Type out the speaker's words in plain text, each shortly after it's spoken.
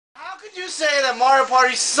could you say that Mario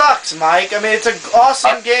Party sucks, Mike? I mean, it's an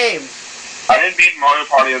awesome game. I didn't beat Mario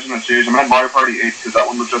Party as in a series. I meant Mario Party 8 because that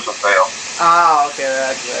one was just a fail. Ah, okay, I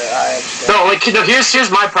understand. No, like, here's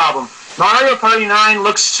my problem. Mario Party 9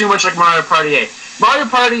 looks too much like Mario Party 8. Mario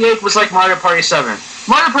Party 8 was like Mario Party 7.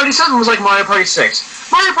 Mario Party 7 was like Mario Party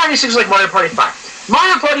 6. Mario Party 6 was like Mario Party 5.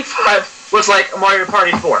 Mario Party 5 was like Mario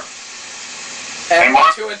Party 4. And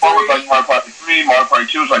Mario Party 4 was like Mario Party 3, Mario Party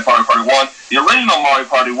 2 was like Mario Party 1. The original Mario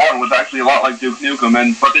Party 1 was actually a lot like Duke Nukem,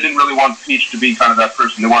 but they didn't really want Peach to be kind of that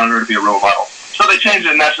person. They wanted her to be a role model. So they changed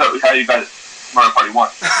it, and that's how you got Mario Party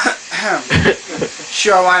 1.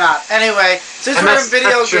 Sure, why not? Anyway, since we're in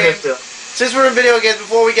video games,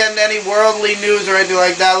 before we get into any worldly news or anything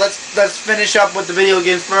like that, let's finish up with the video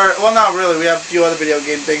games first. Well, not really. We have a few other video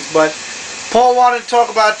game things, but Paul wanted to talk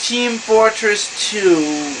about Team Fortress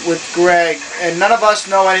 2 with Greg, and none of us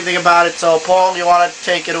know anything about it, so Paul, you want to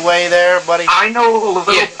take it away there, buddy? I know a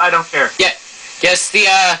little, yeah. I don't care. Yeah. Yes, the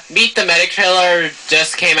Meet the Medic trailer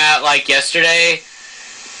just came out, like, yesterday.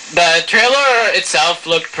 The trailer itself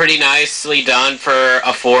looked pretty nicely done for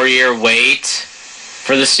a 4-year wait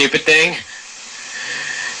for the stupid thing.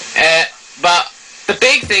 But the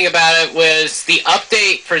big thing about it was the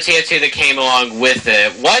update for TF2 that came along with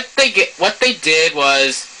it. What they did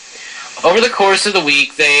was, over the course of the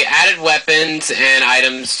week, they added weapons and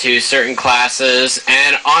items to certain classes,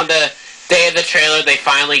 and on the day of the trailer, they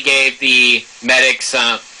finally gave the medics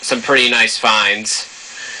some pretty nice finds.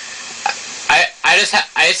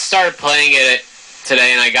 I started playing it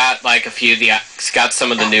today, and I got like got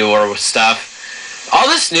some of the newer stuff. All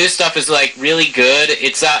this new stuff is like really good.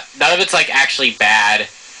 It's none of it's like actually bad.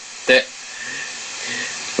 But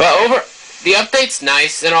the update's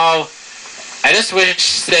nice and all. I just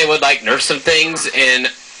wish they would like nerf some things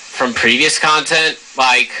from previous content.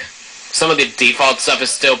 Like some of the default stuff is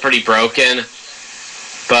still pretty broken.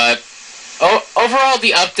 But overall,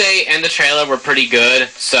 the update and the trailer were pretty good.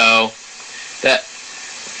 So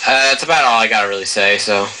that's about all I gotta really say.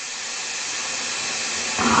 So.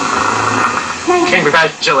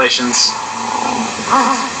 Congratulations.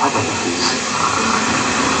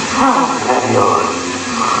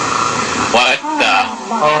 What the?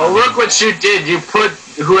 Oh, look what you did. You put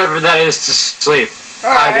whoever that is to sleep.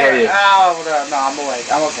 How dare you? No, I'm awake.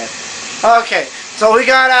 I'm okay. Okay, so we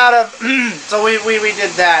got out of... so we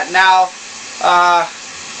did that. Now,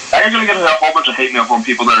 I'm going to get a whole bunch of hate mail from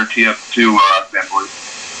people that are TF2 fanboys.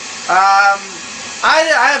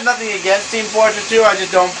 I have nothing against Team Fortress 2, I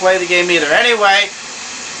just don't play the game either. Anyway,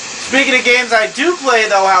 speaking of games I do play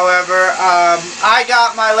though, however, I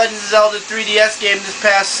got my Legends of Zelda 3DS game this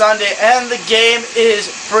past Sunday, and the game is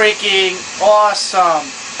freaking awesome.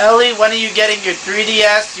 Ellie, when are you getting your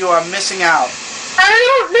 3DS? You are missing out. I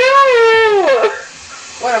don't know!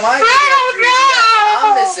 What am I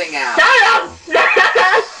I'm missing out.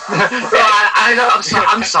 I know,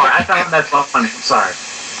 I'm sorry. I found that funny. I'm sorry.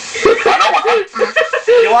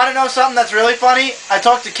 You want to know something that's really funny? I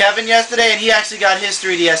talked to Kevin yesterday, and he actually got his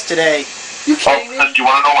 3DS today. You kidding me? Do you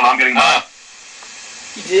want to know when I'm getting mine?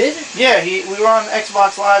 You did? Yeah, we were on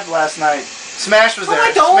Xbox Live last night. Smash was there. I'm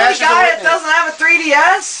like the only guy that doesn't have a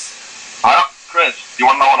 3DS? Chris, do you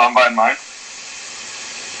want to know when I'm buying mine?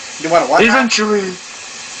 You want to what? Eventually.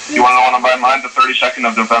 You want to know when I'm buying mine? The 32nd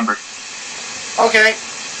of November. Okay.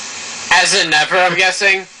 As in never, I'm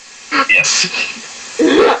guessing? Yes.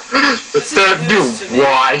 The new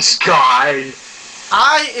wise guy.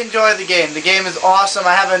 I enjoy the game. The game is awesome.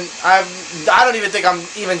 I don't even think I'm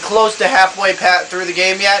even close to halfway through the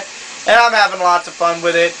game yet, and I'm having lots of fun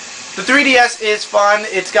with it. The 3DS is fun.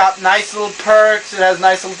 It's got nice little perks. It has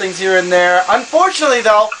nice little things here and there. Unfortunately,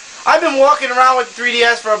 though, I've been walking around with the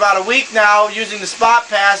 3DS for about a week now using the Spot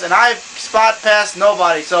Pass, and I've Spot Passed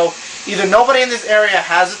nobody. So either nobody in this area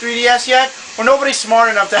has a 3DS yet, or nobody's smart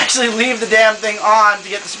enough to actually leave the damn thing on to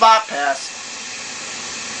get the Spot Pass.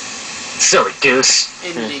 Silly goose.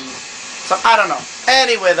 Indeed. So, I don't know.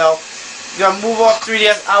 Anyway, though, gonna move off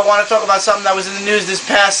 3DS. I want to talk about something that was in the news this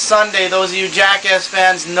past Sunday. Those of you Jackass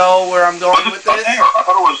fans know where I'm going with this. I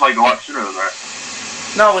thought it was like a lot sooner than that.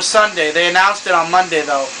 No, it was Sunday. They announced it on Monday,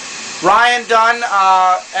 though. Ryan Dunn,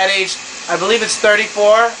 at age, I believe it's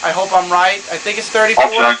 34. I hope I'm right. I think it's 34.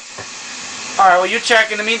 I'll check. Alright, well, you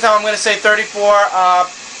check. In the meantime, I'm going to say 34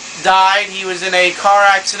 died. He was in a car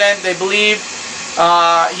accident. They believe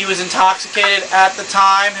he was intoxicated at the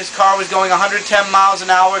time. His car was going 110 miles an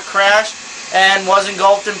hour, crashed, and was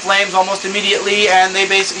engulfed in flames almost immediately. And they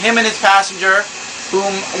basically, him and his passenger,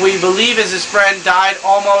 whom we believe is his friend, died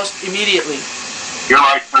almost immediately. You're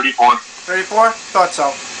right, 34. 34? Thought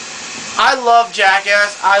so. I love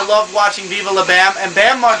Jackass. I love watching Viva La Bam. And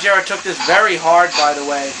Bam Margera took this very hard, by the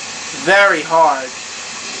way. very hard.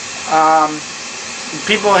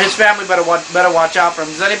 His family better watch out for him.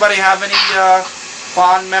 Does anybody have any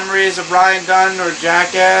fond memories of Ryan Dunn or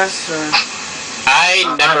Jackass? Or?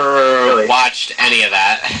 I never watched any of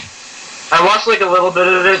that. I watched like a little bit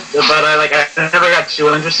of it, but I never got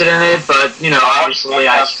too interested in it. But you know, obviously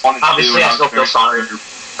I still feel sorry.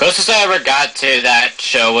 Closest I ever got to that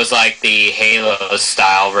show was like the Halo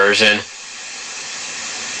style version.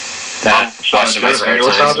 That was my spare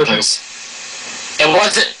time. It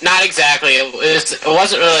wasn't, not exactly. It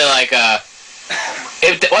wasn't really like a.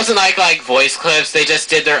 It wasn't like voice clips. They just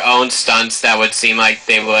did their own stunts that would seem like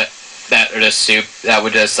they would that would just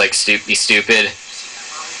be stupid.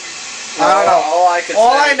 I don't know.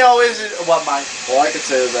 All I know is what, Mike. All I could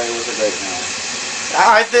say is that he was a great man.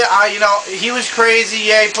 He was crazy.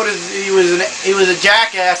 Yeah, he was a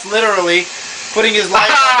jackass, literally, putting his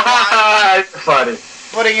life on the line. Funny.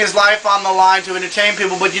 Putting his life on the line to entertain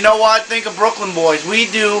people. But you know what? Think of Brooklyn Boys. We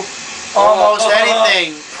do almost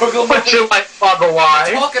anything. Put your life on the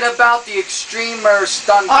line. Talking about the extremer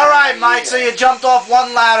stunt. All right, Mike. So you jumped off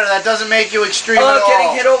one ladder. That doesn't make you extreme at all.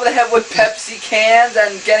 Getting hit over the head with Pepsi cans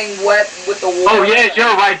and getting wet with the water. Oh yeah,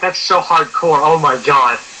 you're right. That's so hardcore. Oh my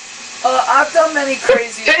god. I've done many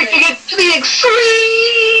crazy things. Taking it to the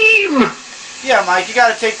extreme! Yeah, Mike, you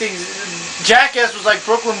gotta take things... Jackass was like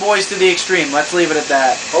Brooklyn Boys to the extreme. Let's leave it at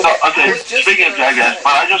that. Okay, speaking of Jackass,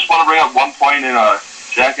 I just want to bring up one point in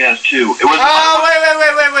Jackass 2. It was... Oh, wait.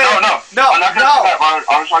 No, I'm not gonna say that.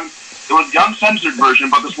 I was talking... It was the uncensored version,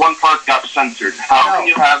 but this one part got censored. How can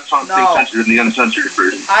you have something censored in the uncensored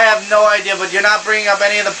version? I have no idea, but you're not bringing up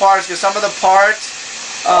any of the parts, because some of the parts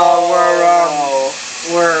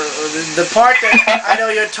were the part that I know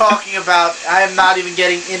you're talking about. I am not even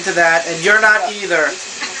getting into that, and you're not either.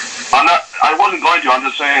 I wasn't going to. I'm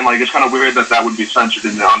just saying, like, it's kind of weird that would be censored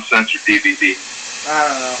in the uncensored DVD. I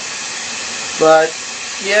don't know, but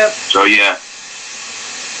yep. So yeah.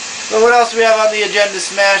 So what else do we have on the agenda?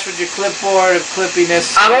 Smash with your clipboard of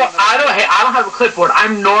clippiness. I don't have a clipboard.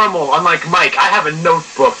 I'm normal, unlike Mike. I have a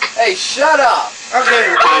notebook. Hey, shut up.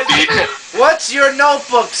 Okay. What's your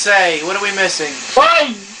notebook say? What are we missing?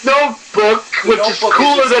 My notebook, which is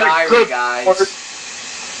cooler than a clipboard.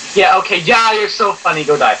 Yeah. Okay. Yeah, you're so funny.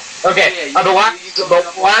 Go die. Okay. Yeah, the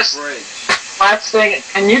last thing,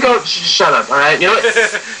 and you go. Shut up. All right. You know what?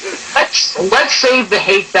 let's save the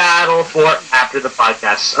hate battle for after the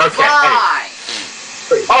podcast. Okay. Fine.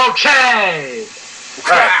 Okay.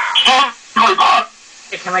 All right.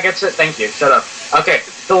 Can I get to it? Thank you. Shut up. Okay.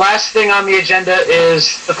 The last thing on the agenda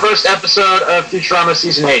is the first episode of Futurama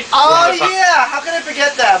Season 8. Oh, yeah! How can I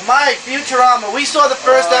forget that? Mike, Futurama. We saw the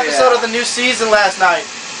first episode of the new season last night.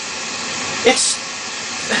 It's...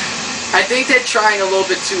 I think they're trying a little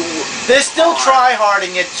bit too... They're still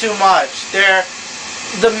try-harding it too much.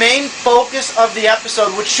 The main focus of the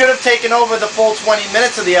episode, which should have taken over the full 20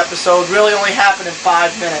 minutes of the episode, really only happened in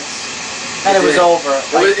 5 minutes. And it was over.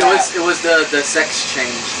 It was the sex change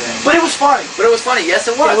thing. But it was funny. Yes,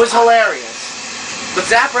 it was. It was hilarious. But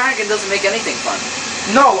Zapp Brannigan doesn't make anything funny.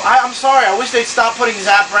 No, I'm sorry. I wish they'd stop putting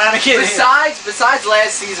Zapp Brannigan in. Besides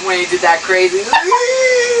last season when he did that crazy...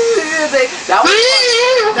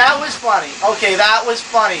 that was funny. Okay, that was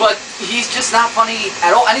funny. But he's just not funny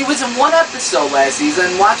at all. And he was in one episode last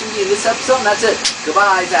season. Watching me in this episode, and that's it.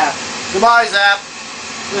 Goodbye, Zapp. Goodbye, Zapp.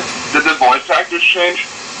 Did the voice actors change?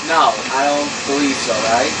 No, I don't believe so,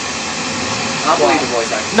 right? I don't believe the voice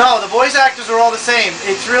actors. No, the voice actors are all the same.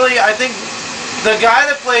 It's really, I think, the guy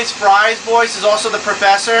that plays Fry's voice is also the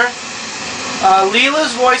professor.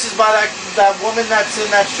 Leela's voice is by that woman that's in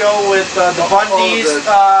that show with the Bundys.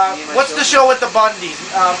 What's the show with the Bundys?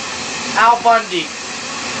 Al Bundy.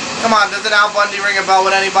 Come on, doesn't Al Bundy ring a bell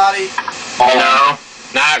with anybody? No,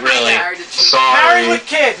 not really. Married Sorry. with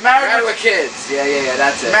Kids. Married with Kids. Yeah,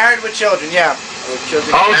 that's it. Married with Children, yeah.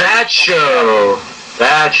 Oh, that show.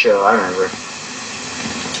 That show, I remember.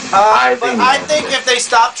 But I think if they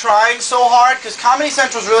stop trying so hard, because Comedy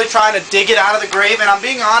Central's really trying to dig it out of the grave, and I'm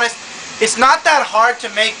being honest, it's not that hard to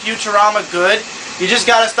make Futurama good. You just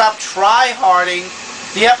got to stop try-harding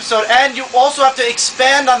the episode, and you also have to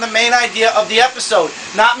expand on the main idea of the episode,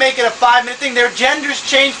 not make it a 5-minute thing. Their genders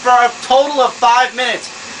changed for a total of 5 minutes.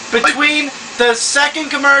 Between the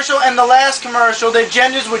second commercial and the last commercial, their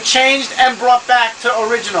genders were changed and brought back to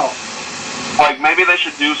original. Like, maybe they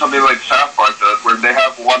should do something like South Park does, where they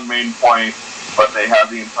have one main point, but they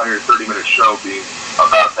have the entire 30-minute show being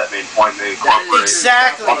about that main point. They incorporate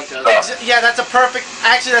exactly. Yeah, that's a perfect.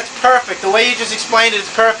 Actually, that's perfect. The way you just explained it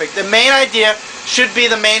is perfect. The main idea should be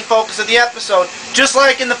the main focus of the episode, just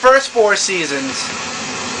like in the first 4 seasons.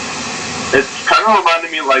 It's kind of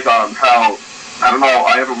reminding me like how I don't know.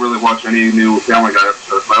 I haven't really watched any new Family Guy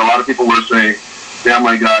episodes, but a lot of people were saying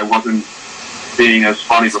Family Guy wasn't being as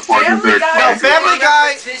funny before. Family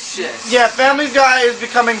Guy is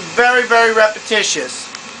becoming very, very repetitious.